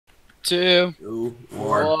2, Two,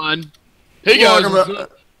 1. Hey guys.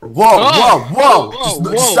 Whoa!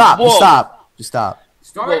 Just stop! whoa. Just stop! Just stop!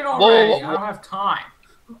 Start it Whoa, already. whoa. I don't have time.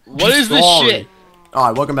 What is this Sorry. shit?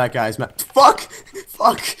 Alright, welcome back, guys. Fuck!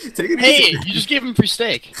 Take it Hey, easy. you just gave him free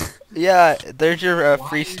steak. Yeah, there's your Why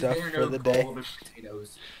free is stuff there for no the day. golden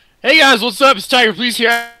potatoes? Hey guys, what's up? It's Tyger. Please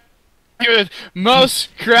here with Mau5's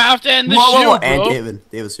Craft and the Whoa, show, and bro. David.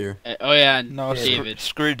 David's here. Oh yeah, No, David.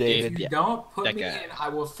 screw David. If you Yeah. don't put That me guy. in, I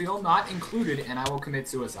will feel not included and I will commit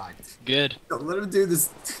suicide. Good. Don't let him do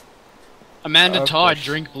this. Amanda Okay. Todd,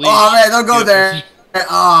 drink bleach. Oh man, don't go Yeah. there.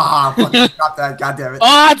 Ah, fucking stop that. God damn it.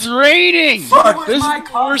 Oh, it's raining. Fuck. This is My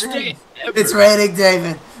the worst cousin. day ever. It's raining,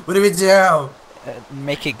 David. What do we do?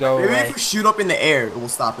 Make it go Maybe away. if we shoot up in the air, it will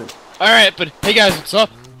stop it. All right, but hey guys, what's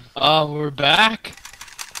up? We're back.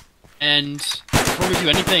 And before we do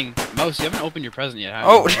anything, Mau5, you haven't opened your present yet, have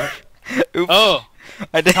Oh, you? oops. Oh,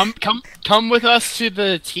 I did. come with us to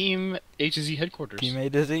the Team HZ headquarters. Team A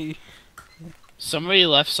to Z. Somebody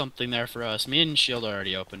left something there for us. Me and Shield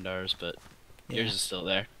already opened ours, but Yeah. yours is still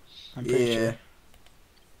there. I'm pretty Yeah. sure.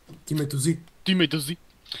 Teammate to Z. Teammate to Z.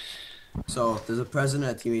 So, there's a president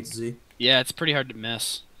at Teammate to Z. Yeah, it's pretty hard to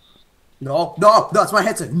miss. No, it's my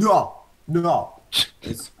headset. No.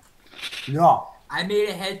 It's no. I made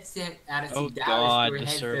a headset out of Oh some god, $1 the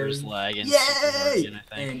for server's headphones lagging. Yay! super hard again,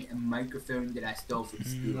 I think. and a microphone that I stole from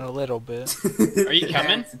school. A little bit. Are you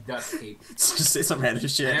coming? That's duct tape. Just say some random I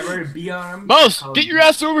shit. never be on. Mau5, get your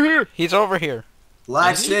ass over here! He's over here.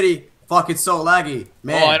 Lag Is he? City. Fuck, it's so laggy.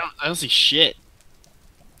 Man. Oh, I don't see shit.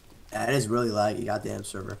 That is really laggy, goddamn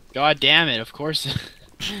server. God damn it, of course.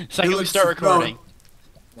 Second we looks start so recording.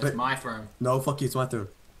 That's But- my phone. No, fuck you, it's my turn.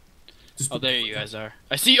 Just Oh, there you guys are.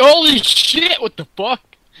 I see. Holy shit! What the fuck?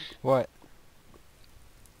 What?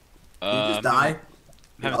 Did you just die?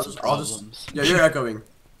 I'm having some problems. Yeah, you're echoing.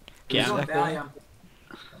 Yeah. There's no Exactly. Valium.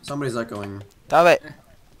 Somebody's echoing. Stop it.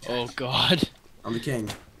 Oh god. I'm the king.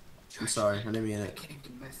 I'm sorry, I didn't mean I it. can't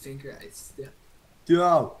get my finger. It's still.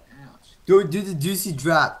 Yo, Ouch. do the juicy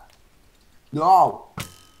drop. No.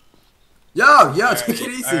 Yo, take it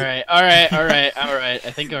easy. Alright. I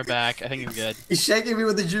think we're back. I think we're good. He's shaking me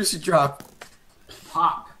with the juicy drop.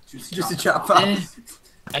 Pop. Juicy Juicy chop. drop. Eh,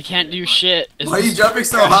 I can't do shit. Is Why are you this- jumping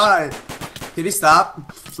so high? Can you stop?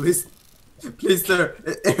 Please. Please, sir.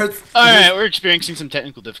 It hurts. Alright, we're experiencing some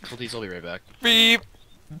technical difficulties. I'll be right back. Beep.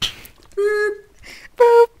 Beep.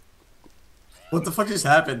 Boop. What the fuck just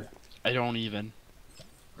happened? I don't even.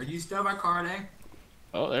 Are you still recording?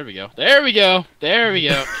 Oh, there we go. There we go. There we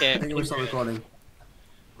go. I Okay. think we're still recording.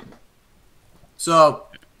 So,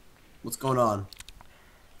 what's going on?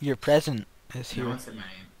 Your present is No here. one said my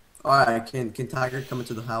name. Alright, can Tyger come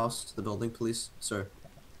into the house, to the building, please? Sir.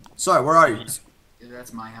 Sorry, where are you?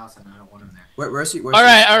 That's my house and I don't want him there. Where's he?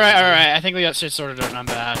 Alright. I think we got shit sorted out and I'm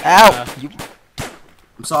back. Ow! You.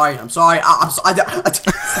 I'm sorry. I'm sorry.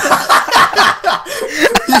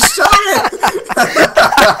 You shot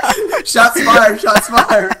it! Shots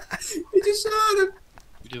fired! He just shot him!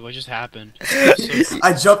 Dude, what just happened?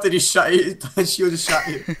 I jumped and he shot you. Shield just shot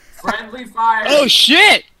you. Friendly fire. Oh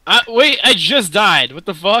shit! Wait, I just died. What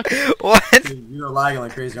the fuck? What? Dude, you're lagging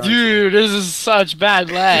like crazy, aren't you? Dude, this is such bad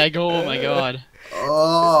lag. Oh my god.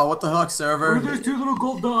 Oh, what the heck, Oh, server? there's two little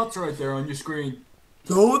gold dots right there on your screen.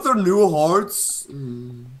 Those are new hearts. Okay.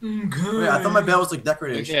 Wait, I thought my bell was like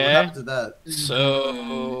decorated. Okay. What happened to that?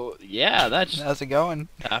 So, yeah, that just How's it going?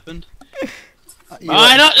 happened. You-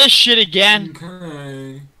 Oh, not this shit again.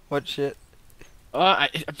 Okay. What shit? I'm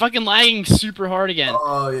fucking lagging super hard again.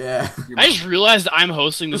 Oh, yeah. I just realized I'm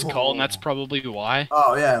hosting this call, and that's probably why.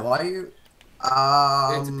 Oh, yeah. Why are you...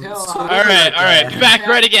 It's a pillow. so- Alright, back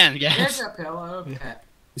right again, There's guys. a pillow. Pet.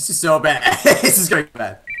 This is so bad. This is going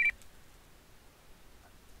bad.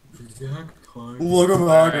 Exact time. Look at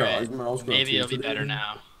Alright, that, guys. maybe it'll be better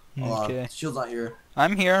now. Hold on. Okay. Shield's not here.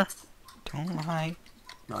 I'm here. Don't lie.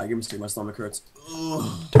 No, I give me a stick. My stomach hurts.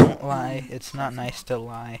 Ugh. Don't lie. It's not nice to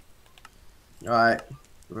lie. Alright.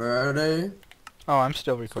 Ready? Oh, I'm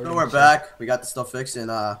still So recording. now we're so- back. We got the stuff fixed and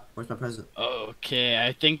where's my present? Okay,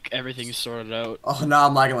 I think everything's sorted out. Oh, now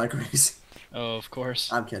I'm lagging like crazy. Oh, of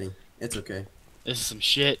course. I'm kidding. It's okay. This is some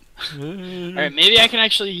shit. Alright, maybe I can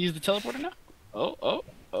actually use the teleporter now? Oh.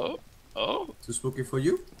 Too spooky for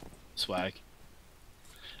you? Swag.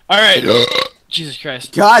 Alright. Jesus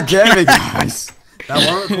Christ. God damn it, guys. Now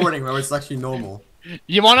we're recording where it's actually normal.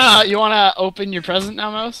 You wanna open your present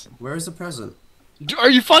now, Mau5? Where's the present? Are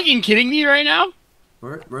you fucking kidding me right now?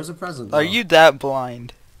 Where's the present? Are though? you that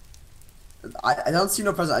blind? I don't see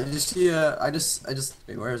no present. I just see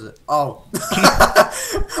wait, where is it? Oh.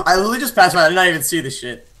 I literally just passed by. I did not even see this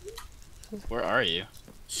shit. Where are you?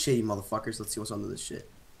 Shady motherfuckers. Let's see what's under this shit.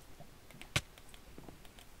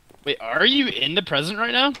 Wait, are you in the present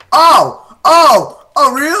right now? Oh! Oh!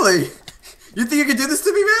 Oh, really? You think you can do this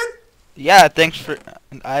to me, man? Yeah, thanks for...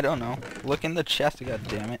 I don't know. Look in the chest, god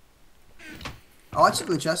damn it. Oh, I checked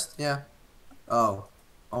the chest. Yeah. Oh.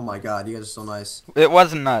 Oh my god, you guys are so nice. It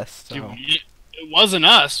wasn't us, so... Dude, it wasn't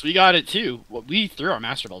us. We got it too. Well, we threw our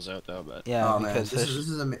master balls out though, but Yeah, Oh man, because this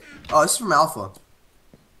is oh, this is from Alpha.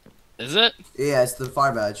 is it? Yeah, it's the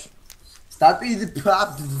fire badge. Stop being the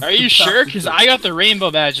pop. Are you sure? Because I got the rainbow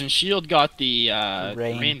badge and Shield got the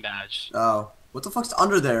Rain. rain badge. Oh, what the fuck's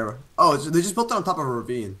under there? Oh, they just built it on top of a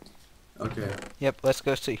ravine. Okay. Yep, let's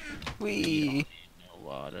go see. Wee. No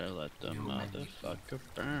water, let the motherfucker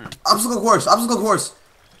burn. Obstacle course. Obstacle course.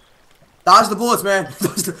 Dodge the bullets, man.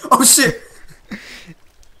 Oh shit.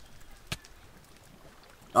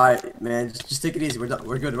 All right, man. Just take it easy. We're done.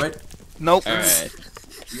 We're good, right? Nope. All right.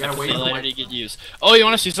 You gotta wait See you for later my to get used. Oh, you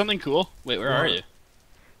want to see something cool? Wait, where are you?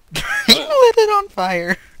 He lit it on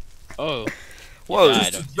fire. Oh, Whoa. Yeah, I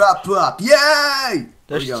don't- Drop up. Yay! Where are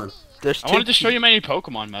There's, you going? there's I two wanted to show you my new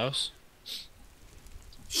Pokemon mouse.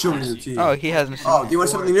 Show me the team. Oh, he hasn't seen Oh, it. do you want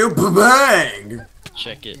something new? Bang!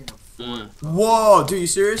 Check it. Mm. Whoa, dude, you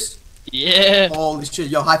serious? Yeah. Holy shit.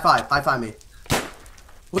 Yo, high five. High five me.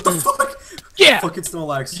 What the fuck? Yeah. Fucking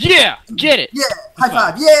Snorlax. Yeah. Get it. Yeah. High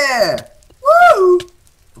five. Yeah. Woo!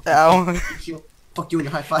 Ow. Fuck you and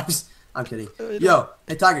your high fives. I'm kidding. Yo,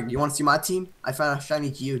 hey Tyger, you want to see my team? I found a shiny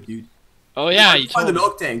Geo, dude. Oh yeah, you Find told the me.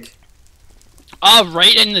 milk tank.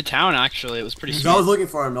 Right in the town actually. It was pretty I sweet. was looking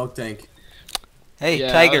for a milk tank. Hey,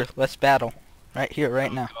 Yeah. Tiger, let's battle. Right here,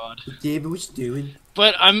 right now. God. David, what you doing?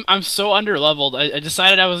 But I'm so under leveled. I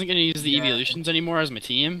decided I wasn't gonna use the Yeah. evolutions anymore as my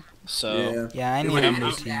team. So Yeah. Yeah, I need Wait, a I'm- new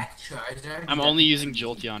I'm- team. I'm only using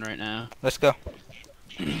Jolteon right now. Let's go.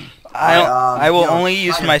 Alright, I will yo, only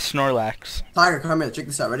use Tiger. my Snorlax. Tiger, come here. Check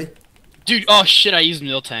this out. Ready? Dude, oh shit! I used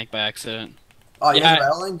Miltank by accident. Oh, you Yeah. guys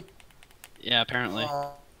battling? Yeah, apparently.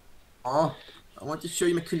 Oh, I want to show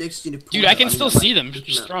you my collection of Dude, I can Pornhub. still mean, see them. like,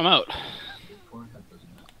 Just throw them out.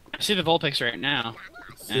 I see the Vulpix right now.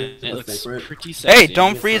 And it looks pretty sexy. Hey,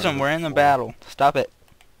 don't freeze him. We're in the battle. Stop it.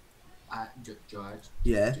 George,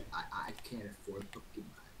 Yeah. I can't afford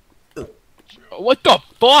Pokemon. What the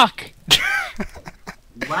fuck?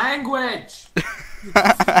 Language!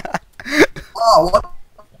 Oh, what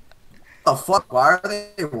the fuck? Why are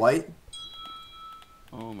they white?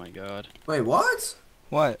 Oh my god. Wait, what?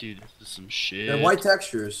 What? Dude, this is some shit. They're white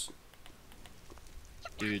textures.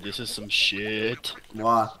 Dude, this is some shit.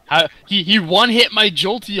 Why? How he one hit my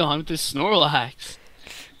Jolteon with his Snorlax.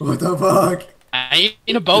 What the fuck? I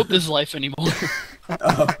ain't about this life anymore.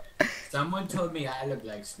 Oh. Someone told me I look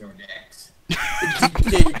like Snorlax.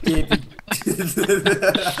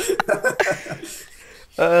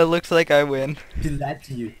 Looks like I win. Did that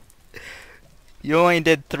to you? You only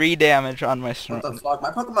did 3 damage on my What Snor. the fuck? My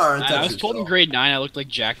Pokemon are in I textures. was told in though. grade 9 I looked like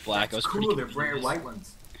Jack Black. I was Cool, pretty they're rare confused. white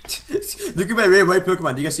ones. Look at my rare white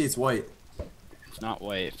Pokemon. Do you guys see it's white? It's not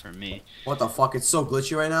white for me. What the fuck? It's so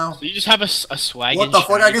glitchy right now. So you just have a swag. What the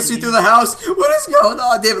fuck? I can see through the house. What is going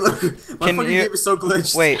on, David? Look, my Can fucking you- game is so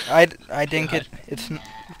glitched. Wait, I didn't get.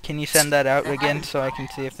 Can you send that out again so I can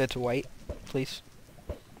see if it's white, please?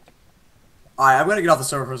 Alright, I'm gonna get off the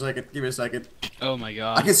server for a second. Give me a second. Oh my I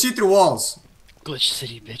god. can see through walls. Glitch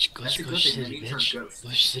City, bitch. That's a Glitch, good glitch thing, City, that means bitch. we're ghosts.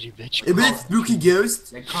 Glitch City, bitch. It is spooky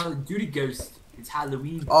ghost. Like Call of Duty Ghost. It's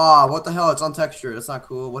Halloween. Oh, what the hell? It's untextured. That's not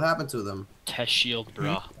cool. What happened to them? Test shield,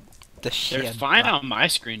 bruh. The They're shit. fine on my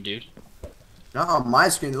screen, dude. Not on my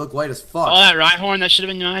screen. They look white as fuck. Oh, that Rhyhorn, that should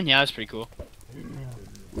have been mine. Yeah, that's pretty cool.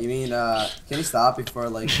 You mean, can you stop before,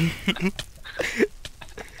 like...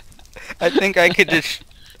 I think I could just.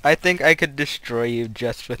 I think I could destroy you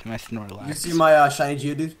just with my You Snorlax. see my, shiny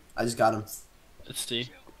Geodude? I just got him. Let's see.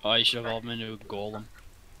 Oh, you should evolve him into a golem.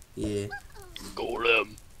 Yeah.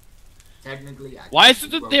 Golem. Technically, I Why can't is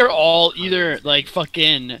it that grow they're up. all either like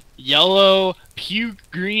fucking yellow, puke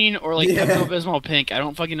green, or like Yeah. Pepto Bismol pink? I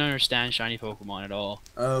don't fucking understand shiny Pokemon at all.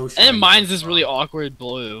 Oh, And then shiny mine's this Pokemon. really awkward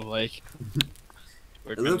blue, like.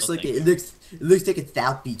 It looks like it looks like a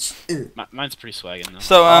South Beach. Mine's pretty swaggin' though.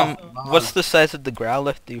 So Oh, what's the size of the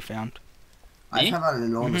Growlithe you found? I Me? have an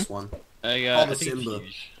enormous one. I all got. the I think it's Simba.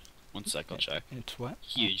 huge. One sec, I'll check. It's what?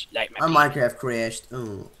 Huge, like My my. Minecraft crashed.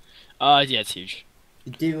 Oh. Yeah, it's huge.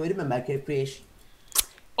 Dude, what did my Minecraft crash?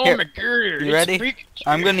 Oh Here, my god! you ready?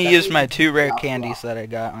 I'm gonna use my 2 rare candies that I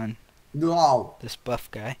got on No. this buff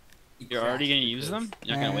guy. You're already gonna use them?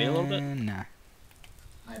 You're not gonna wait a little bit? Nah.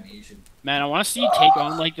 I'm Asian. Man, I want to see you take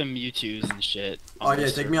on like the Mewtwo's and shit. Oh yeah,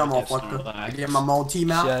 this take me on, server, motherfucker. I Snorlax. get my Mo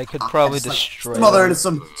team out. Yeah, I could I probably just, like, destroy smother them.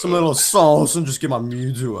 into some little sauce and just get my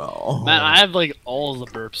Mewtwo out. Man, I have like all the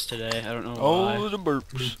burps today. I don't know why. Oh, the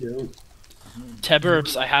burps.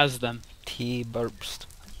 Teburps, I has them. T-burpst.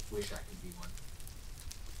 Wish I could be one.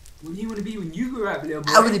 What do you want to be when you grow up, little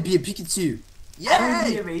boy? I want to be a Pikachu. I want to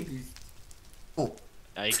be Yay! a rapist.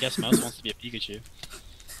 I guess Mouse wants to be a Pikachu.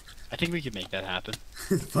 I think we could make that happen.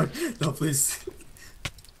 Fuck, no, please.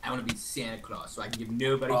 I want to be Santa Claus so I can give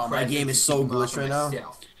nobody Oh, my presents game is and so keep them all glitched for right now.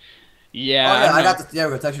 myself. Yeah. Oh yeah, I know. got the we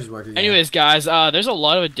got textures working. Anyways, guys, there's a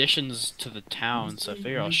lot of additions to the town, so I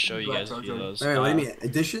figure I'll show you guys a few of those. Wait, what do you mean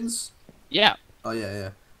additions? Yeah, Oh yeah.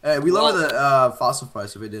 Hey, we lowered the fossil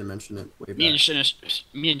price if we didn't mention it. Way me back.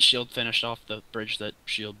 and Shield finished off the bridge that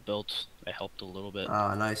Shield built. I helped a little bit,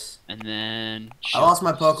 Ah, nice. and then I lost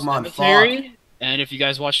my Pokemon. Cemetery. And if you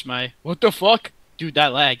guys watched my what the fuck, dude,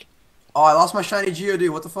 that lag. Oh, I lost my shiny Geodude.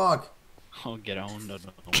 What the fuck? Oh, get on, no.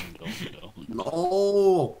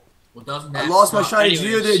 No. Well, doesn't I that lost my suck? shiny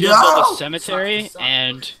Anyways, Geodude. Shield built No! a cemetery, Sucks.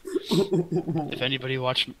 and if anybody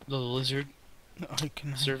watched the Lizard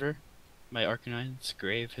server, my Arcanine's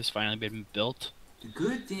grave has finally been built. The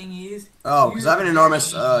good thing is... Oh, because I have an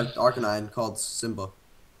enormous Arcanine called Simba.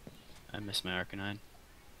 I miss my Arcanine.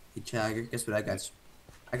 Hey, Tyger, guess what I got you?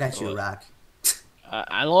 I got you a What? rock.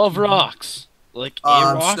 I love rocks. Like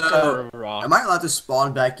a rock so, or a rock. Am I allowed to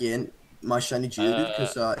spawn back in my shiny Geodude?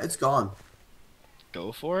 Because it's gone.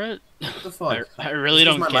 Go for it. What the fuck? I really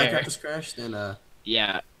Just 'cause don't my care. Minecraft just crashed and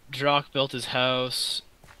Yeah, Drock built his house.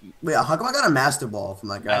 Wait, how come I got a Master Ball from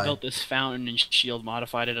that guy? I built this fountain, and Shield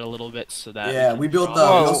modified it a little bit so that. Yeah, can we built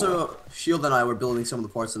draw. we also Shield and I were building some of the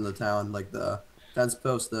parts in the town, like the fence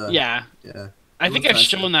post. Yeah, Yeah. I It think looks I've nice.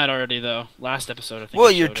 shown that already though. Last episode, I think. Well,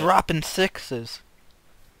 I you're showed it. dropping sixes.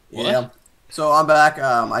 What? Yeah. So I'm back.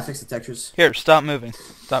 I fixed the textures. Here, stop moving.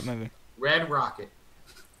 Stop moving. Red Rocket.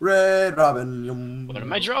 Red Robin. Yum. What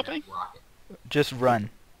am I dropping? Rocket. Just run.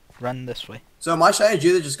 Run this way. So my shiny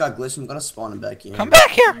Geodude just got glitched. I'm gonna spawn him back in. Come back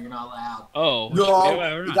here! Bring it all out. Oh. No,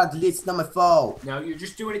 wait, he got glitched. It's not my fault. No, you're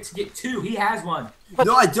just doing it to get two. He has one.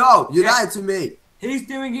 No, I don't. You Yeah. lied to me. He's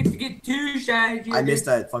doing it to get two, shiny. I missed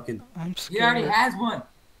that fucking. I'm He already scared. has one.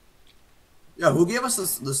 Yo, who gave us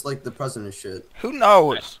this like the president shit? Who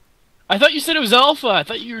knows? I thought you said it was Alpha. I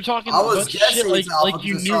thought you were talking I was about shit guessing like it's Alpha like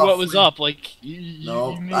you because I knew saw what was flame. up. Like you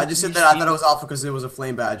No, made I just said me that I seem- thought it was Alpha because it was a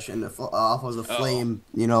flame badge, and Alpha was a Oh. flame.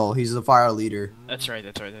 You know, he's the fire leader. That's right.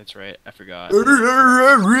 I forgot. Then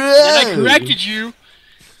I corrected you.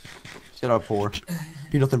 Shut up, whore.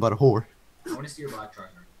 You're nothing but a whore. I want to see your black Charizard.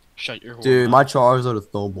 Shut your whore Dude, mouth. my Charizard is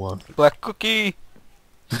thumb one. Black cookie.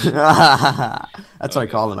 That's what I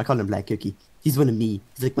call him. I call him Black Cookie. He's one of me.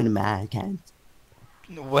 He's like one of my kind.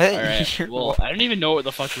 What? Alright, well, I don't even know what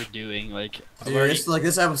the fuck we're doing. Like, I've Dude, already, it's like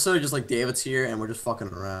this episode, just like David's here, and we're just fucking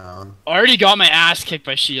around. already got my ass kicked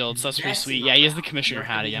by Shields. That's pretty That's sweet. not Yeah, he has the bad. commissioner You're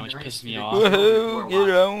hat gonna again, be which nice pisses to me the off. Woohoo! Get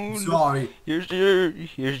owned. Sorry.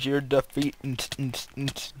 Here's your defeat.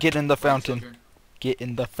 Get in the fountain. Children, Get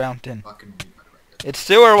in the fountain. fucking retard right there. It's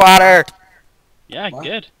sewer water. Yeah, What?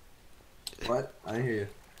 good. What? I didn't hear you.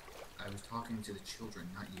 I was talking to the children,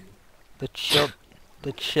 not you.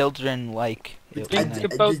 The children like it when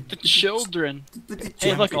Think I- about the children.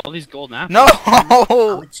 Hey, look, all these gold apples. No!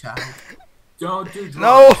 I'm a child. Don't do drugs.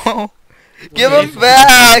 No! Give them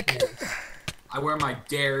back! I wear my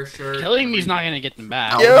Dare shirt. Killing me's not gonna get them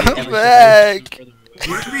back. Give Every- 'em back.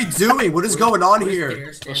 What are we doing? What is going on What does here?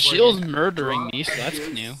 Dare stand Well, for Shield's again? murdering me, so that's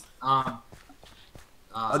Drugs, new.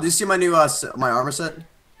 Do you see my new my armor set?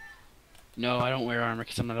 No, I don't wear armor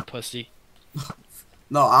because I'm not a pussy.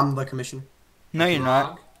 No, I'm the commissioner. No, you're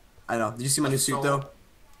not. I know. Did you see my new suit though?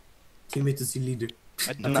 Teammate to see leader.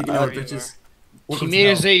 I I'm don't taking know out what you bitches. are. Welcome to Teammate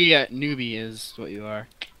hell. is a newbie, is what you are.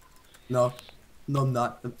 No, I'm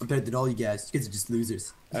not. I'm better than all you guys. You guys are just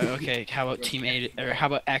losers. Okay, how about teammate, or how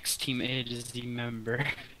about ex teammate is the member?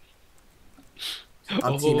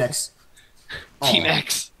 I'm Team X. Team Aw.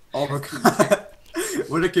 X. Oh my god.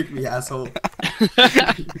 Would have kicked me, asshole.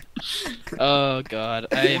 Oh god,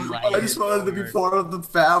 I am. I just wanted to be part of the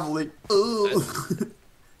family. Ooh.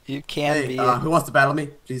 You can Hey, be. who wants to battle me?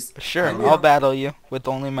 Please. Sure, battle me I'll up. battle you with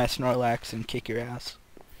only my Snorlax and kick your ass.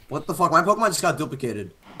 What the fuck? My Pokemon just got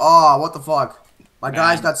duplicated. Oh, what the fuck? My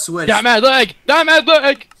guys got switched. Diamond leg! Diamond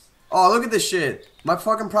leg! Oh, look at this shit. My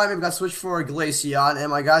fucking Primeape got switched for a Glaceon, and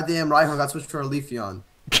my goddamn Rhyhorn got switched for a Leafeon.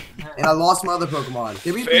 And I lost my other Pokemon.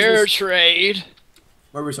 Can we please Fair just... trade.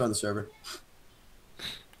 Where are we starting the server?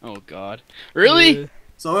 Oh god. Really?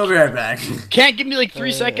 So we'll be right back. Can't give me like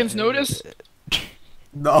 3 seconds notice?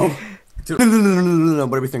 No. No.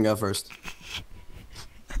 What do we think of first?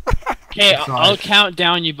 Okay, Sorry. I'll count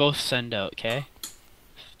down. You both send out. Okay.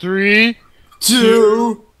 3,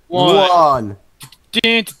 2, 1. 1.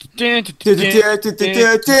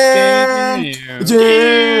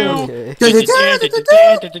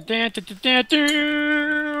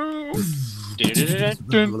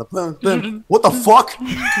 What the fuck?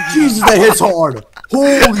 Jesus, that hits hard.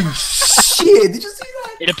 Holy shit! Did you see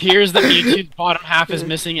that? It appears that Mewtwo's bottom half is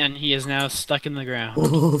missing and he is now stuck in the ground.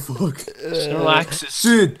 Oh fuck. Snorlax is...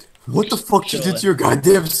 Dude, what the fuck you did to your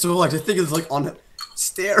goddamn Snorlax? I think it's like on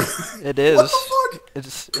steroids. It is. What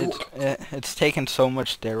the fuck? It's taken so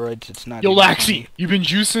much steroids. It's not. Yo, even Laxi, funny. you been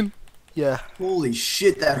juicing? Yeah. Holy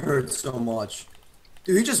shit, that hurts so much.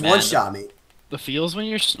 Dude, he just Man, one-shot me. The feels when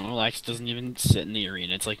your Snorlax doesn't even sit in the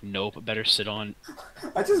arena. It's like, nope, better sit on.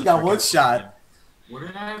 I just got one-shot. What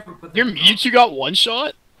did I ever put Your Mewtwo got one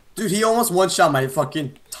shot? Dude, he almost one-shot my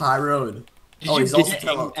fucking Tyrone. Did Oh, you, he's did also you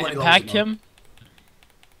 20 levels impact above. him?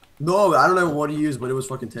 No, I don't know what he used, but it was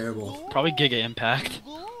fucking terrible. Probably Giga Impact.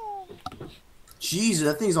 Jesus,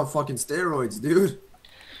 that thing's on fucking steroids, dude.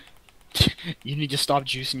 You need to stop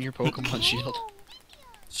juicing your Pokemon Shield.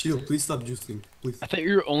 Shield, please stop juicing, please. I thought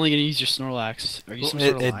you were only gonna use your Snorlax. Are you some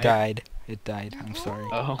sort of It liar? died. It died. I'm sorry.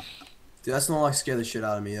 Oh, Dude, that's not like scared the shit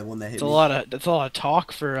out of me. That one that hit that's a me. lot of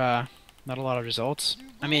talk for not a lot of results.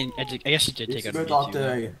 I mean, I guess you did take out It's a good out Mewtwo.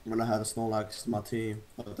 there when I had a Snorlax in my team,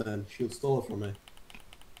 but then Shield stole it from me.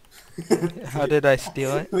 How did I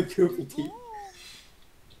steal it? With Goofy teeth.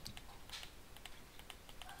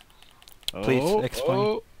 Please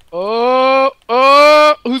explain.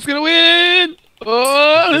 Who's gonna win?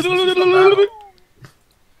 Oh!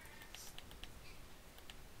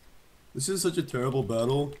 This is such a terrible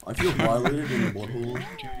battle. I feel violated in the butthole.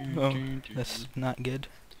 Oh, that's not good.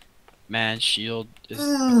 Man, Shield is the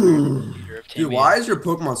leader of Team Dude, why is your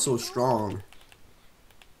Pokemon so strong?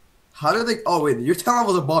 How did they? Oh wait, your 10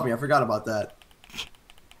 levels above me. I forgot about that.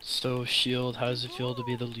 So Shield, how does it feel to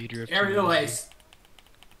be the leader of Team Aerial Ace.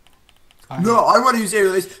 No, I want to use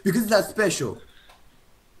Aerial Ace because it's that special.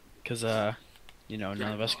 Because you know,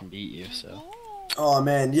 none of us can beat you, so. Oh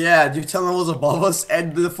man, yeah, your 10 levels above us,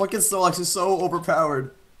 and the fucking Snorlax is so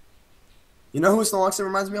overpowered. You know who Snorlax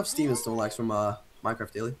reminds me of? Steven Snorlax from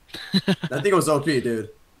Minecraft Daily. That thing was OP, dude.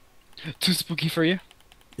 Too spooky for you?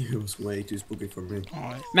 It was way too spooky for me.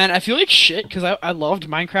 Man, I feel like shit because I loved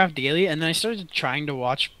Minecraft Daily, and then I started trying to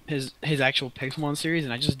watch his actual Pixelmon series,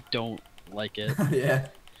 and I just don't like it. Yeah.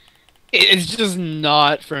 It's just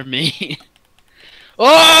not for me.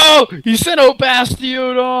 Oh! He sent out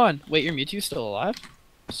Bastiodon! Wait, your Mewtwo's still alive?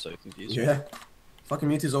 I'm so confused. Yeah. Fucking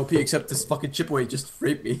Mewtwo's OP, except this fucking Chipway just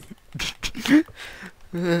raped me. Yeah.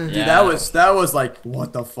 Dude, that was like,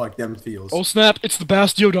 what the fuck, them feels. Oh snap, it's the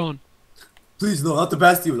Bastiodon! Please, no, not the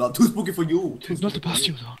Bastion. Too spooky for you. It's not the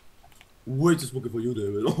Bastiodon. Way too spooky for you,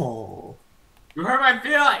 David. Oh. You hurt my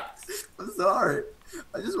feelings. I'm sorry.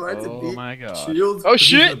 I just wanted to Oh beat my god. Shield. Oh, He's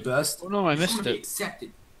shit! The best. Oh no, I Just missed wanna be it.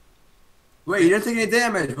 accepted. Wait, you didn't take any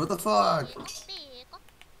damage. What the fuck?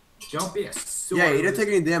 Don't be a sore Yeah, you didn't take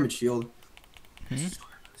any damage, Shield.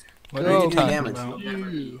 What Oh, are you okay. talking Damage. about? You'll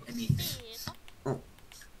never be anything. Oh. Why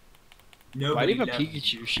do Nobody you have a does.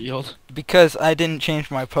 Pikachu Shield? Because I didn't change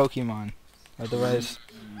my Pokemon. Otherwise,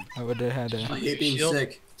 I would have had I a. hate being Shield?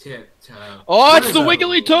 sick. Tiptoe. Oh, What it's is the that?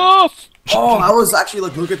 Wigglytuff! Oh, I was actually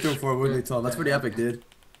like looking through for a Wigglytuff. That's pretty epic, dude.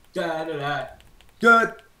 Da da da.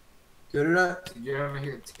 Good. Good or not? Did you ever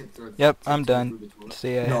hear Tiptoe? Yep, I'm Tiptoe done. through the toilet?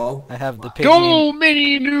 See, No. I have the Pygmy. Go,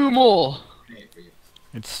 Mini Noomal! Hey, for you.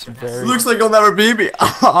 It's very. Looks like you'll never beat me.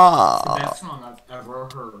 It's the best song I've ever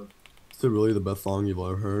heard. Is it really the best song you've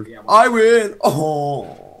ever heard? Yeah, well- I win.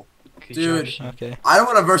 Oh. Good Dude. job, Shane. Okay. I don't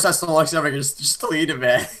want to verse that Snorlax ever. Just delete it,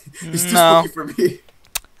 man. It's too No. spooky for me.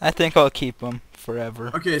 I think I'll keep them forever.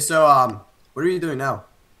 Okay, so what are you doing now?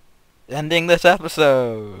 Ending this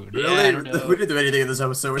episode. Yeah, Really? I don't know. We didn't do anything in this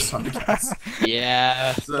episode. We're sorry, guys.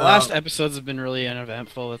 Yeah, So- the last episodes have been really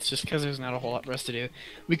uneventful. It's just because there's not a whole lot for us to do.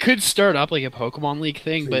 We could start up like a Pokemon League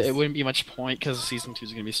thing, but it wouldn't be much point because Season 2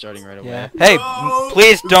 is going to be starting right away. Yeah. Hey,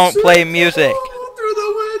 please don't play music. Through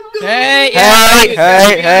the window. Hey, Hey, hey,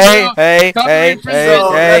 hey, hey, hey, Copyright hey, infringement.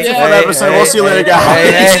 hey, That's it for hey, the episode. hey, We'll see you later, hey,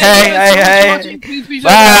 guys. Hey, hey, hey, hey. Please,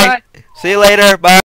 Bye. See you later. Bye.